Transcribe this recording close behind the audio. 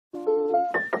안녕하세요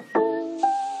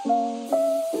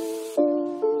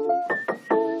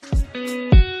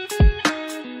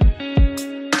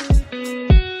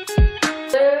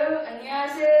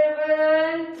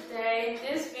everyone. Today in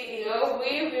this video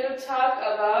we will talk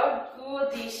about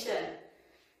Godition.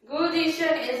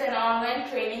 Godition is an online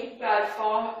training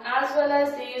platform, as well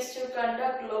as they used to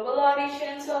conduct global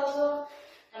auditions also.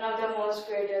 One of the most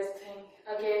greatest thing.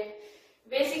 Okay,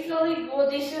 basically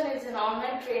Godition is an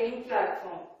online training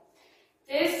platform.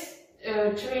 This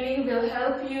training will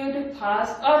help you to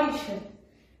pass audition.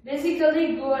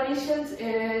 Basically Goditions,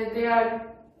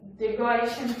 the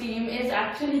Godition team is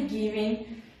actually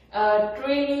giving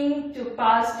training to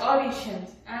pass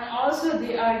auditions, and also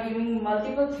they are giving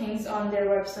multiple things on their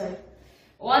website.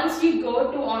 Once you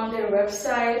go to on their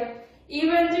website,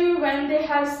 even though when they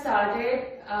have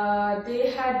started,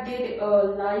 they had did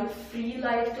free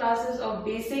live classes of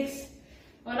basics.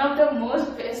 One of the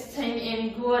most best thing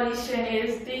in Godition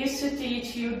is they used to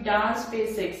teach you dance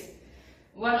basics.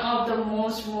 One of the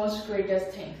most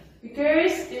greatest thing,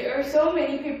 because there are so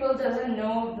many people doesn't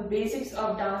know the basics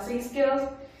of dancing skills,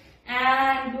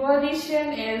 and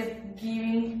Audition is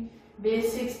giving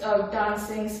basics of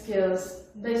dancing skills,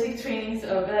 basic trainings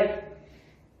of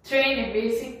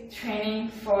basic training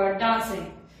for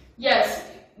dancing. Yes,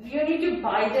 you need to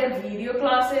buy their video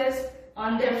classes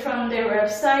from their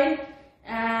website,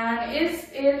 and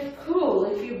it's cool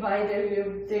if you buy their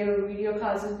video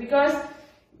classes, because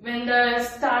when the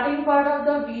starting part of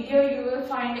the video you will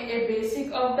find a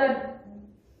basic of the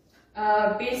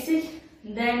basic,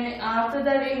 then after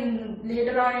that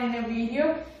later on in a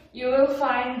video you will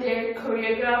find their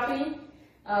choreography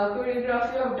of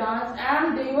dance,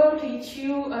 and they will teach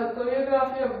you a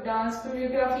choreography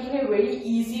in a very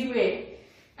easy way,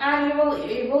 and you will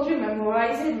be able to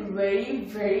memorize it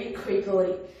very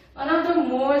quickly. One of the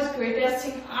most greatest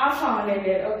thing I found in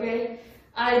it, okay,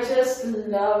 I just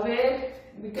love it,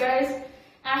 because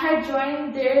I had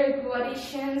joined their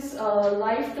Auditions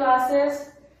live classes,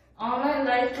 online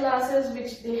live classes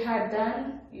which they had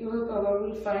done. You will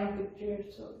probably find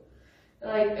pictures. So,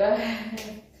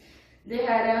 they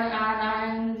had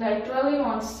and I really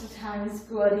want to thank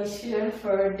Audition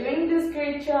for doing this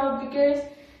great job, because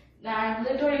I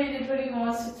literally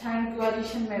wants to thank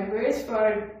Audition members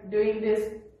for doing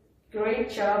this great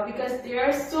job, because there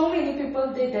are so many people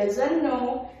they doesn't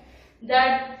know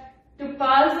that to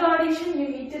pass the audition you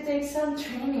need to take some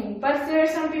training. But there are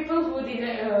some people who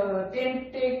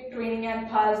didn't take training and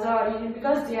pass the audition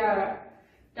because they are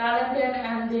talented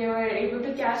and they were able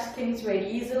to catch things very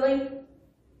easily.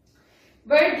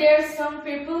 But there are some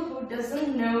people who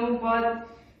doesn't know about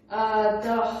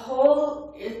the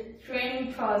whole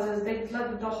training process,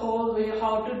 the whole way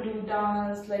how to do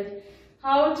dance, like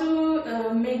how to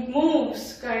make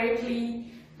moves correctly,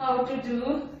 how to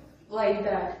do like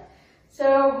that.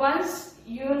 So once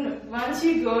you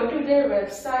go to their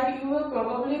website, you will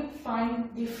probably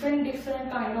find different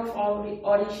kind of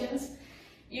auditions.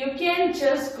 You can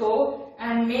just go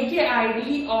and make an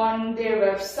ID on their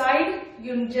website.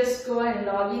 You can just go and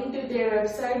log into their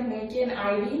website, make an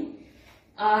ID,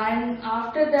 and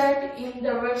after that in the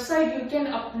website you can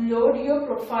upload your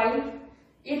profile.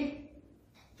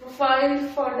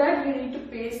 For that you need to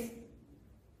pay.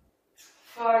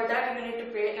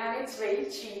 And it's very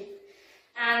cheap.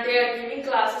 And they are giving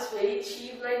classes very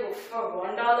cheap, like for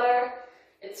 $1.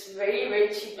 It's very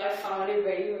cheap. I found it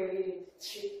very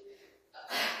cheap.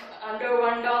 Under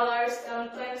 $1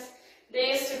 sometimes.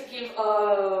 They used to give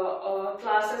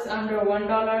classes under $1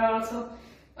 also.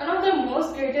 One of the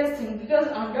most greatest thing, because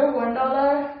under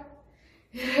 $1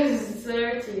 is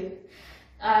so cheap.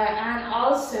 And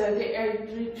also they are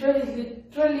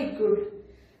literally good.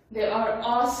 They are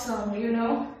awesome, you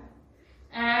know.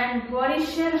 And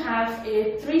Audition have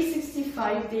a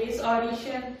 365 days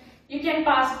audition. You can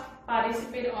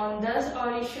participate on this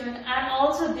audition, and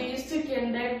also they used to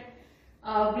conduct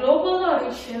global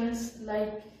auditions,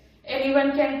 like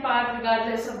anyone can part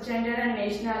regardless of gender and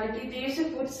nationality. They used to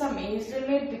put some age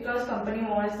limit because company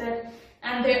wants that,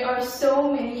 and there are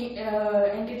so many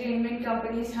entertainment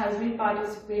companies has been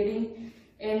participating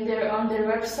on their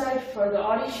website for the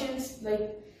auditions.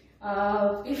 Like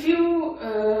if you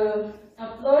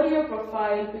upload your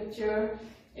profile picture,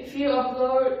 if you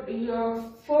upload your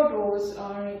photos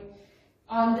on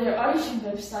their audition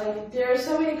website, there are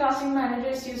so many casting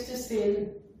managers used to see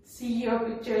your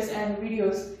pictures and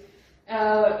videos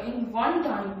in one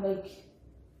time. Like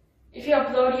if you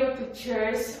upload your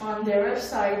pictures on their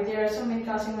website, there are so many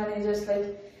casting managers,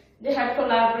 like they had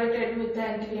collaborated with the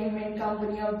entertainment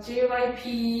company of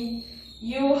JYP,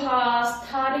 Yuha,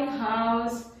 Starting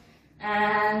House,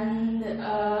 and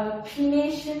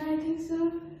P-Nation, I think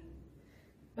so,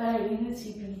 but I didn't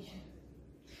see P-Nation.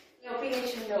 No,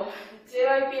 P-Nation, no.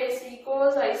 JYP I see,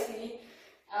 Coles I see,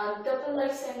 Double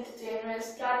X Entertainment,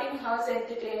 Starting House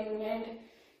Entertainment,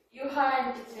 Yuha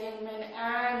Entertainment,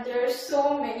 and there are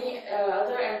so many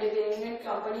other entertainment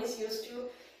companies used to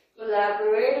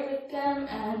collaborate with them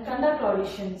and conduct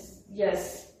auditions.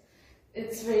 Yes,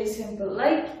 it's very simple.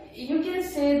 Like, you can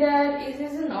say that it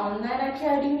is an online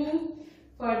academy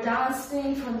for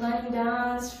dancing, for learning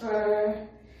dance, for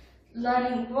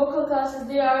learning vocal classes.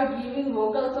 They are giving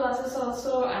vocal classes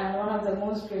also, and one of the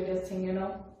most greatest thing,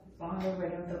 one of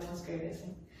the most greatest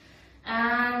thing.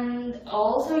 And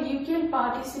also you can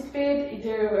participate in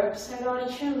their website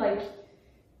audition. Like,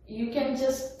 you can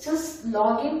just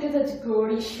log into the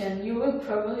Godition. You will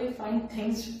probably find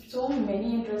things, so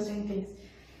many interesting things.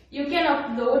 You can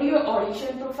upload your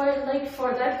audition profile. Like,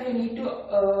 for that you need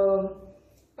to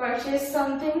purchase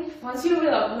something. Once you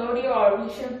will upload your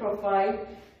audition profile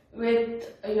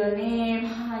with your name,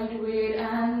 height, weight,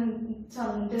 and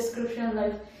some description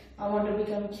like I want to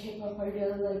become a Kpop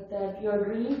idol, like that, your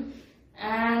dream.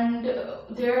 And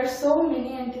there are so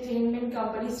many entertainment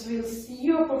companies will see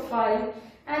your profile,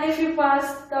 and if you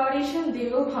pass the audition, they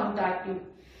will contact you.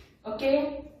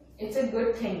 Okay, it's a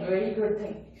good thing, very good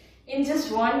thing. In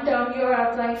just one term, you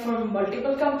are applying for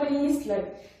multiple companies.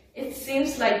 Like, it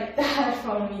seems like that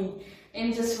for me.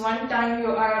 In just one time, you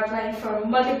are applying for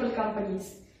multiple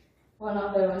companies. One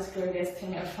of the most greatest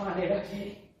thing I found it.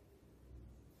 Okay.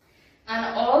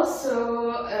 And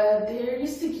also, they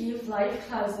used to give live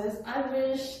classes. I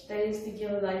wish they used to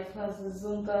give live classes,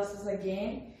 Zoom classes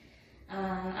again.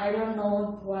 And I don't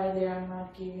know why they are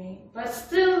not giving. But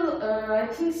still, I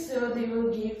think so they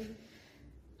will give.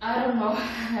 I don't know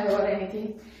about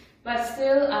anything. But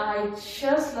still, I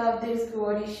just love this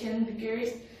Audition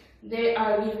because they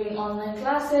are giving online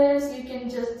classes. You can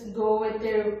just go with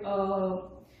their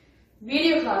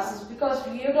video classes, because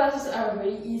video classes are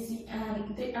very easy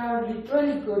and they are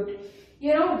literally good.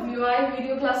 UI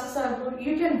video classes are good.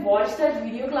 You can watch that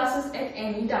video classes at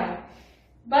any time.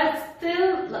 But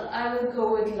still, I will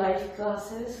go with live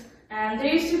classes. And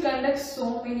they used to conduct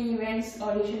so many events,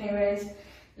 audition events.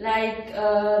 Like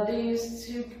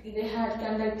they had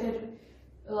conducted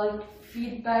like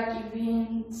feedback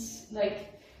events.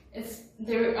 Like, it's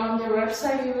there on their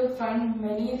website. You will find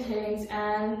many things,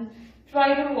 and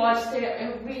try to watch their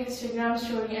every Instagram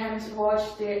story and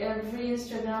watch their every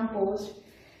Instagram post.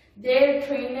 Their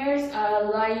trainers are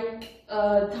like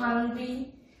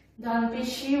Dhanvi.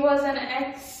 She was an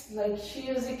ex, like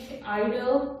she was an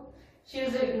idol. She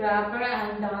was a rapper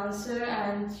and dancer,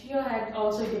 and she had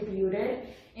also debuted.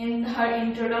 In her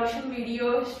introduction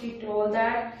video, she told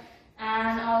that.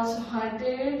 And also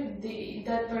Hunter,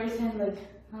 that person, like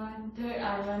Hunter,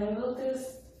 I'm unable to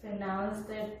pronounce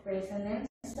that person name.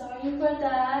 Sorry for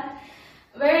that.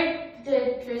 Where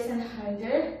did person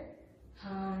Hunter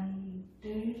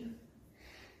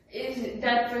is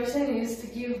that person used to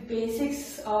give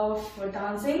basics of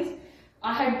dancing.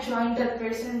 I had joined that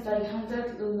person, like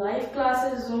 100 live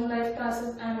classes, Zoom live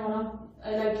classes, and one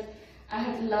of I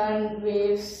had learned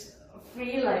waves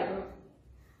free live.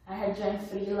 I had joined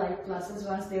free live classes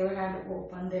once they had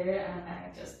open there, and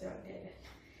I just joined it.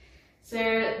 So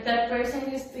that person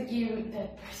used to give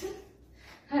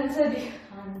Hunter.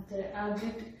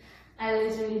 I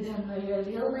literally don't know your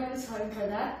real name. Sorry for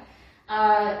that.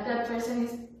 That person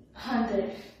is Hunter.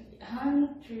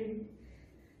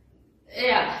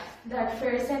 Yeah, that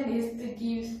person is to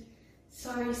give.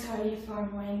 Sorry for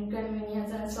my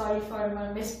inconvenience and sorry for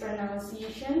my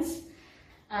mispronunciations.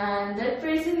 And that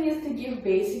person used to give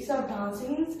basics of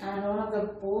dancing, and one of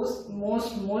the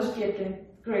most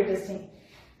greatest thing.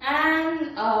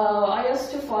 And I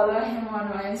used to follow him on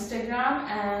my Instagram,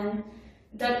 and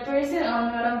that person,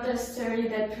 on one of the story,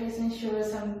 that person showed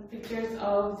some pictures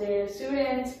of their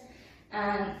students,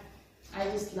 and I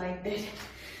just liked it.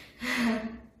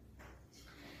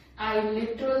 I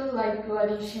literally like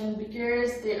Audition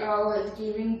because they are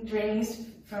giving trainings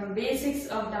from basics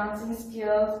of dancing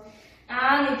skills,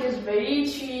 and it is very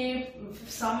cheap.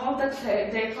 Some of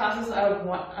their classes are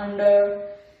under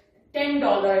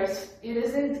 $10.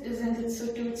 Isn't it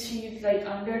so too cheap? Like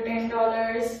under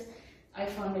 $10. I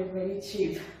found it very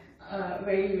cheap,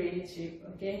 very cheap.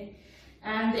 Okay,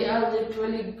 and they are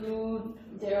literally good.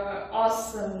 They are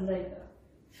awesome, like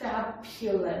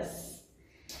fabulous.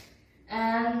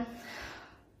 And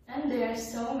there are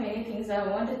so many things I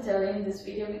want to tell in this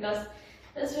video, because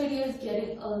this video is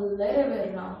getting a little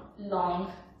bit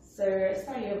long, so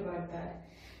sorry about that.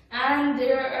 And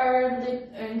they are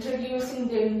introducing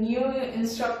their new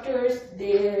instructors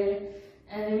there,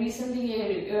 And recently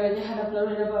they had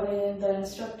uploaded about it, and the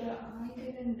instructor, I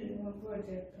didn't remember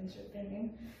their instructor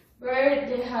name, where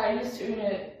they had used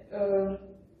to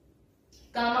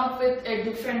come up with a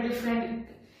different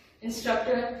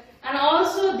instructor, and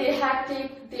also they had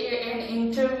taken an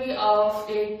interview of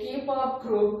a K-pop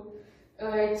group,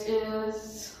 which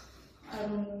is, I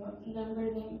don't remember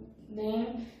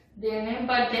their name,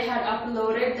 but they had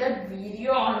uploaded that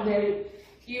video on their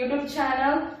YouTube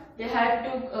channel. They had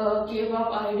took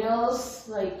K-pop idols,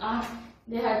 like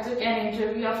they had took an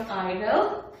interview of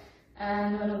idol,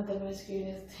 and one of the most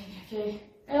greatest thing. Okay,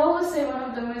 I always say one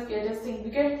of the most greatest thing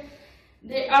because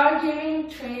they are giving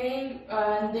training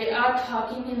and they are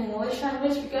talking in English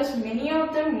language, because many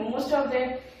of them, most of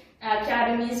their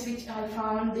academies which I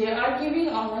found, they are giving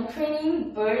online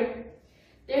training, but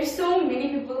there's so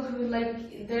many people who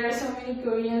there are so many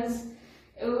Koreans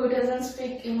who doesn't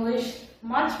speak English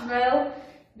much well,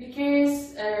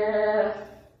 because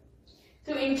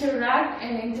to interact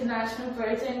an international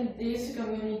person, they used to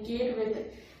communicate with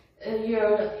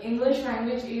your English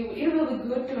language. It will be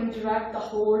good to interact the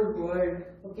whole world,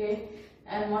 okay?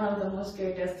 And one of the most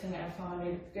greatest thing I found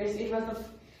it, because it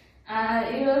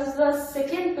was the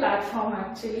second platform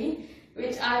actually,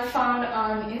 which I found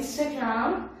on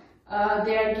Instagram.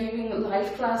 They are giving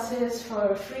live classes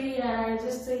for free, and I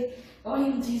just say,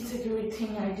 OMG, it's a great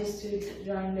thing. I just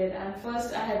joined it, and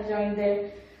first I had joined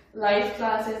their live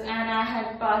classes, and I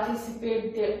had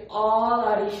participated in all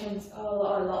auditions,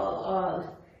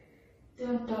 all.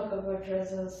 Don't talk about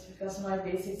results because my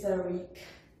basics are weak.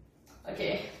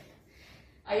 Okay,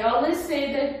 I always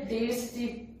say that they used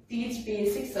to teach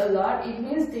basics a lot. It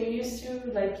means they used to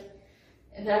the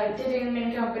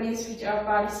entertainment companies which are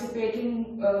participating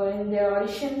in their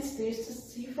auditions, they used to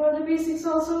see for the basics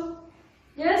also.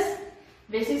 Yes,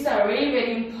 basics are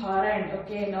very important,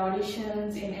 okay, in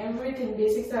auditions, in everything,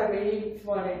 basics are very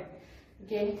important,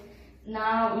 okay.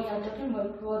 Now we are talking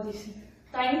about Godition.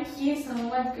 Thank you so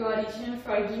much, Godition,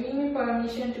 for giving me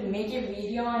permission to make a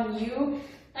video on you.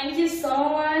 Thank you so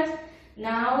much.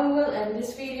 Now we will end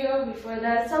this video. Before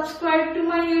that, subscribe to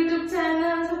my YouTube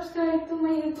channel,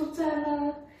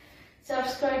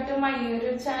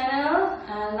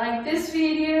 and like this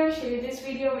video, share this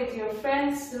video with your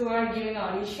friends who are giving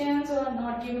auditions or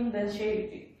not giving, then share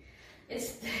it.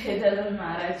 It doesn't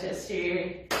matter, just share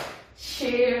it.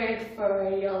 Share it for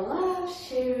your love,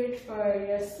 share it for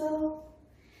yourself.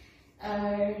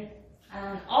 And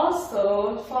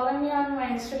also follow me on my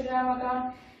Instagram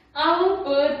account. I will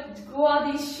put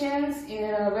Godition's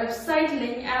website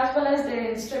link as well as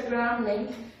their Instagram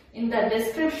link in the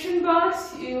description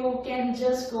box. You can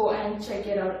just go and check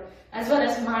it out, as well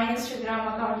as my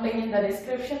Instagram account link in the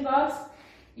description box.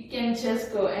 You can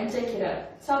just go and check it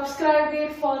out. Subscribe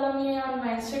it, follow me on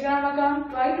my Instagram account,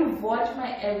 try to watch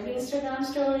my every Instagram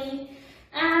story,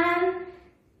 and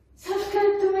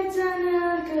subscribe to my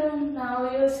channel. Now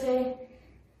we will say